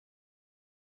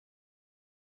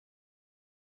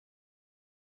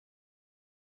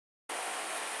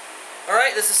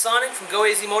Alright, this is Sonic from Go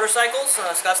AZ Motorcycles,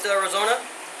 Scottsdale, Arizona.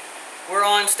 We're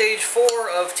on stage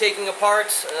 4 of taking apart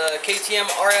KTM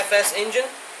RFS Engine.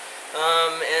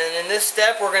 And in this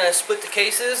step we're going to split the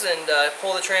cases and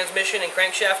pull the transmission and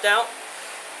crankshaft out.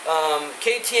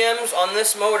 KTM's on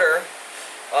this motor,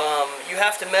 you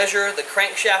have to measure the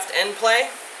crankshaft end play,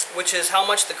 which is how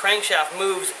much the crankshaft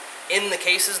moves in the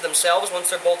cases themselves once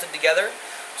they're bolted together.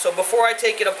 So before I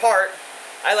take it apart,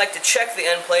 I like to check the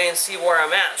end play and see where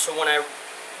I'm at, so when I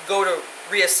go to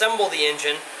reassemble the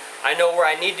engine, I know where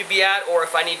I need to be at, or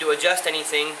if I need to adjust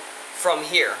anything from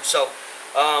here. So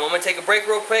I'm going to take a break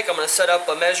real quick. I'm going to set up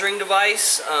a measuring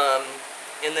device,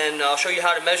 and then I'll show you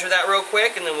how to measure that real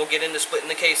quick, and then we'll get into splitting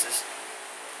the cases.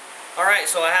 Alright,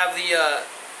 so I have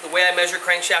the way I measure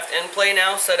crankshaft end play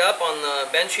now set up on the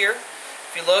bench here.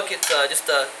 If you look, it's just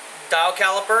a dial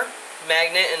caliper,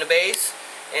 magnet, and a base.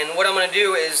 And what I'm going to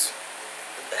do is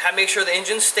make sure the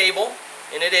engine's stable,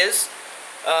 and it is.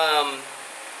 And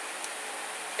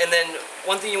then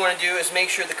one thing you want to do is make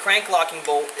sure the crank locking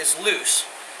bolt is loose.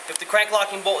 If the crank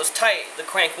locking bolt is tight, the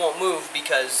crank won't move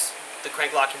because the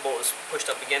crank locking bolt is pushed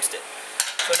up against it.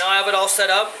 So now I have it all set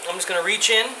up. I'm just going to reach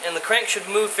in, and the crank should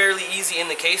move fairly easy in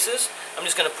the cases. I'm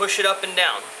just going to push it up and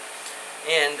down.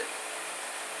 And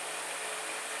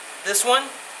this one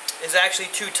is actually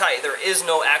too tight. There is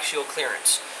no axial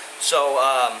clearance. So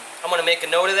I'm going to make a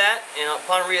note of that, and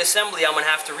upon reassembly I'm going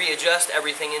to have to readjust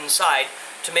everything inside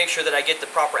to make sure that I get the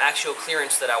proper axial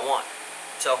clearance that I want.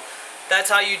 So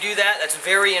that's how you do that. That's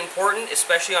very important,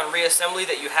 especially on reassembly,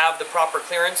 that you have the proper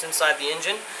clearance inside the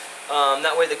engine.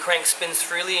 That way the crank spins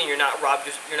freely and you're not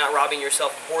robbing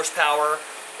yourself of horsepower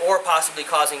or possibly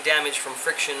causing damage from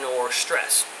friction or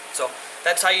stress. So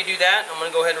that's how you do that. I'm going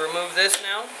to go ahead and remove this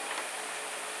now.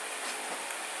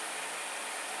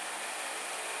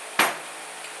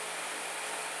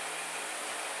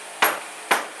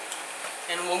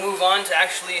 And we'll move on to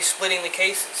actually splitting the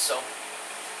cases. So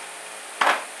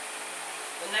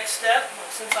the next step,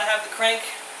 since I have the crank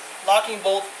locking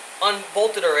bolt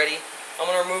unbolted already, I'm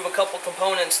going to remove a couple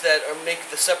components that make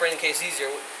the separating case easier.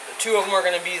 The two of them are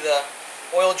going to be the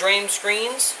oil drain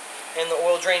screens and the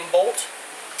oil drain bolt.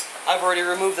 I've already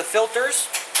removed the filters.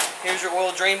 Here's your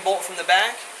oil drain bolt from the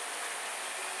back.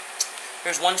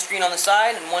 There's one screen on the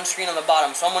side and one screen on the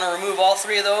bottom. So I'm going to remove all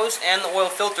three of those and the oil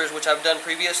filters, which I've done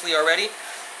previously already,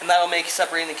 and that will make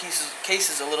separating the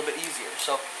cases a little bit easier.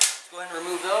 So let's go ahead and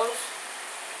remove those.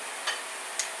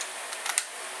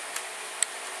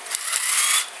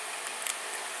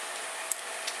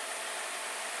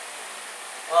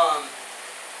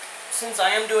 Since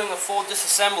I am doing a full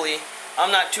disassembly,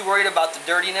 I'm not too worried about the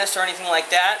dirtiness or anything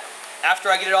like that. After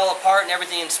I get it all apart and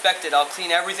everything inspected, I'll clean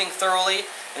everything thoroughly,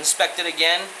 inspect it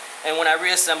again, and when I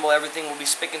reassemble, everything will be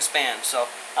spick and span. So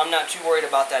I'm not too worried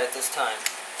about that at this time.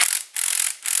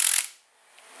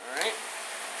 Alright.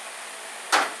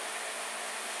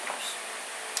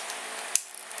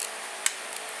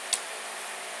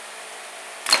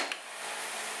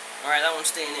 Alright, that one's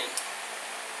staying in.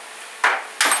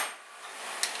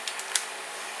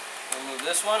 Remove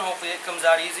this one. Hopefully it comes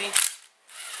out easy.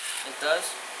 It does.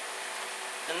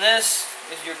 And this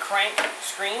is your crank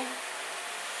screen.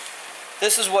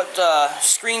 This is what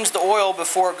screens the oil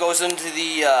before it goes into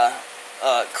the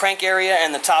crank area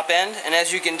and the top end. And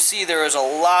as you can see, there is a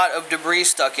lot of debris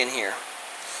stuck in here.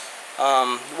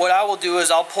 What I will do is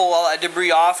I'll pull all that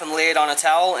debris off and lay it on a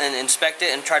towel and inspect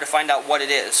it and try to find out what it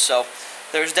is. So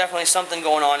there's definitely something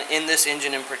going on in this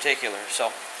engine in particular.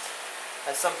 So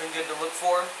that's something good to look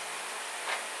for.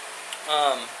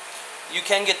 You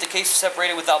can get the cases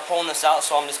separated without pulling this out,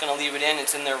 so I'm just going to leave it in.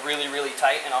 It's in there really, really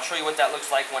tight, and I'll show you what that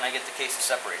looks like when I get the cases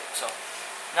separated. So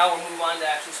now we'll move on to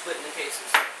actually splitting the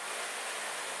cases.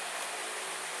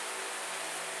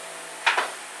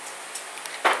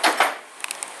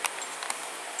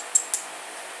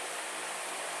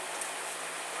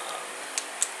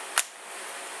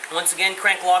 Once again,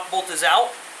 crank lock bolt is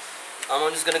out. I'm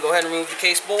just going to go ahead and remove the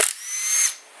case bolt.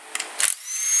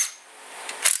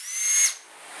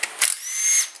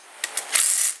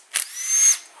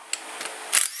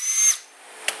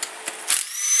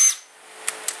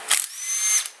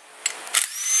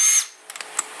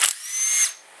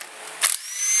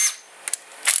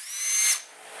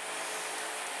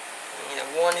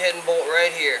 One hidden bolt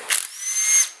right here.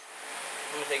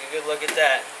 I'm going to take a good look at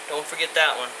that. Don't forget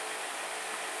that one.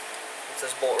 It's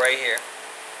this bolt right here.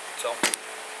 So,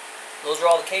 those are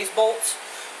all the case bolts.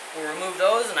 We'll remove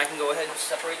those and I can go ahead and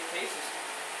separate the cases.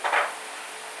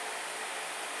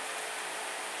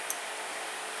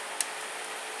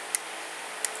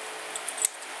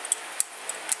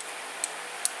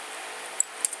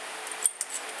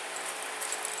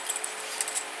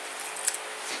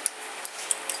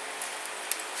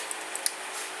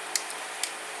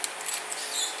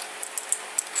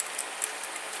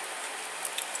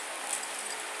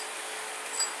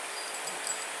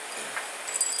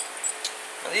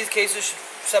 these cases should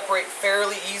separate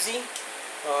fairly easy.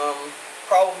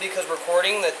 Probably because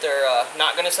recording that they're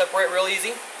not going to separate real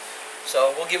easy.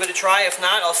 So we'll give it a try. If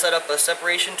not, I'll set up a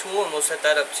separation tool and we'll set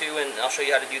that up too, and I'll show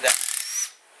you how to do that.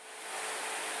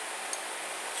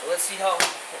 So let's see what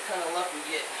kind of luck we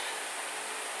get.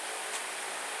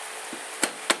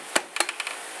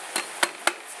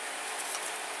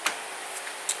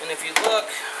 And if you look,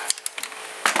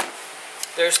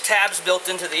 there's tabs built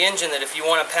into the engine that if you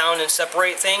want to pound and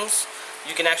separate things,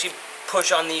 you can actually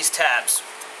push on these tabs.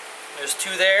 There's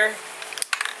 2 there,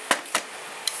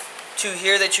 2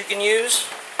 here that you can use,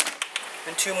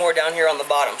 and 2 more down here on the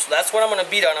bottom. So that's what I'm going to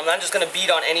beat on. I'm not just going to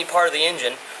beat on any part of the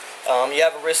engine. You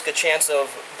have a chance of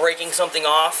breaking something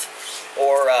off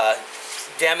or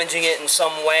damaging it in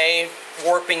some way,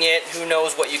 warping it, who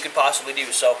knows what you could possibly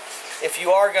do. So if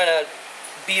you are going to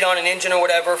beat on an engine or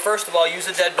whatever, first of all, use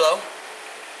a dead blow.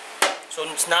 So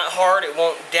it's not hard, it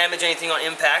won't damage anything on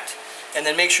impact. And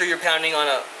then make sure you're pounding on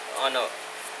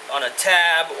a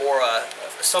tab or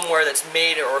somewhere that's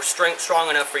made or strong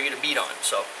enough for you to beat on.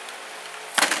 So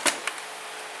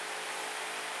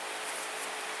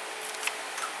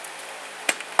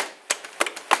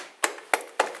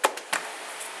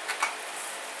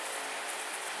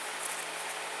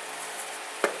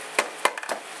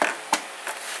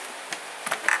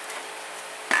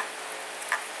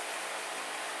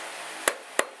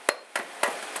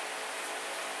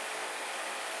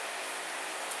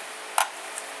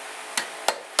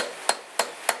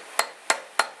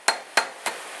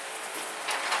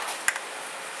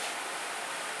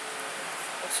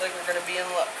looks like we're going to be in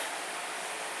luck.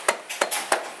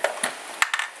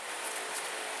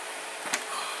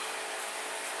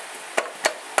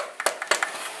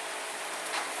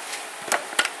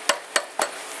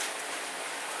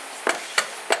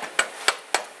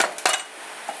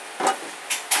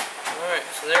 Alright,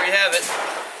 so there you have it.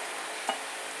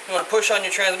 You want to push on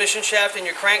your transmission shaft and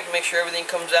your crank to make sure everything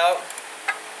comes out.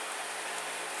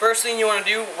 First thing you want to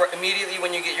do immediately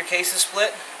when you get your cases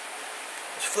split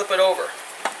is flip it over.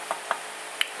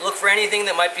 Look for anything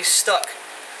that might be stuck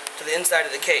to the inside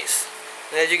of the case.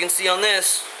 And as you can see on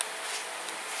this,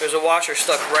 there's a washer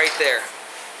stuck right there.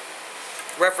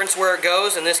 Reference where it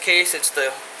goes. In this case, it's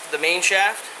the main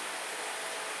shaft,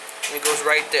 and it goes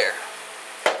right there.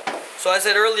 So I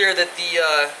said earlier that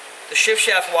the shift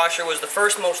shaft washer was the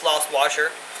first most lost washer.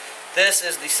 This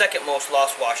is the second most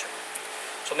lost washer.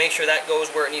 So make sure that goes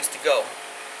where it needs to go.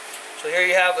 So here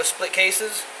you have a split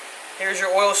cases. Here's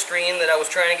your oil screen that I was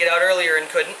trying to get out earlier and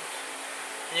couldn't.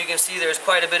 And you can see there's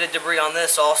quite a bit of debris on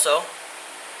this also.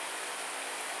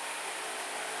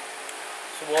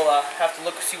 So we'll have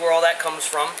to see where all that comes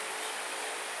from.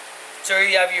 So here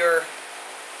you have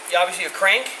obviously your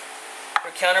crank,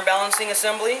 your counterbalancing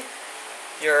assembly,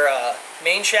 your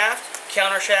main shaft,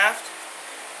 counter shaft,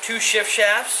 2 shift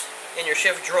shafts, and your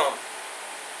shift drum.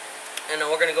 And then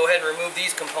we're going to go ahead and remove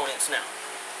these components now.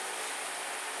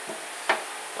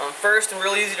 First, and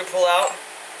real easy to pull out,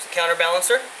 is the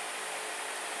counterbalancer.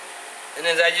 And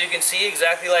then as you can see,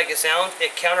 exactly like it sounds,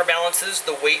 it counterbalances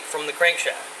the weight from the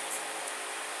crankshaft.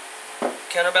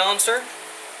 Counterbalancer,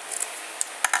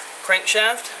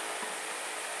 crankshaft.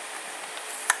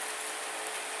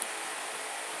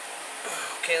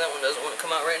 Okay, that one doesn't want to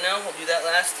come out right now. We'll do that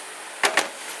last.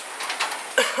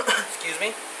 Excuse me.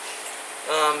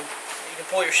 You can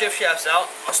pull your shift shafts out.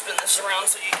 I'll spin this around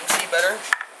so you can see better.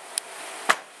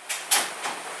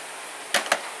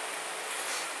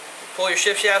 Pull your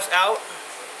shift shafts out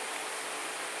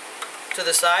to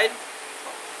the side.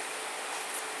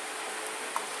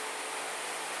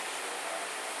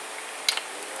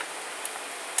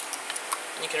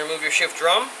 You can remove your shift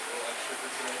drum.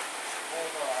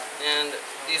 And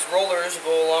these rollers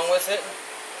go along with it.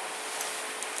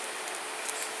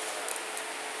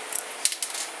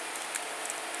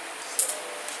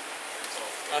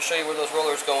 I'll show you where those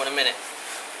rollers go in a minute.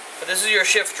 But this is your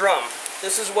shift drum.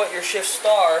 This is what your shift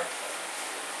star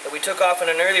that we took off in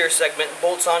an earlier segment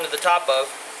bolts onto the top of,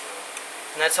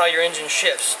 and that's how your engine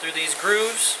shifts. Through these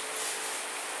grooves,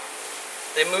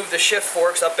 they move the shift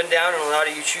forks up and down and allow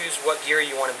you to choose what gear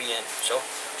you want to be in. So,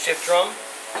 shift drum,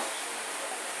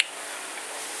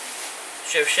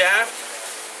 shift shaft,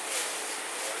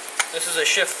 this is a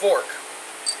shift fork.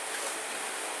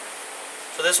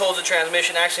 So this holds the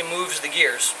transmission, actually moves the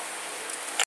gears.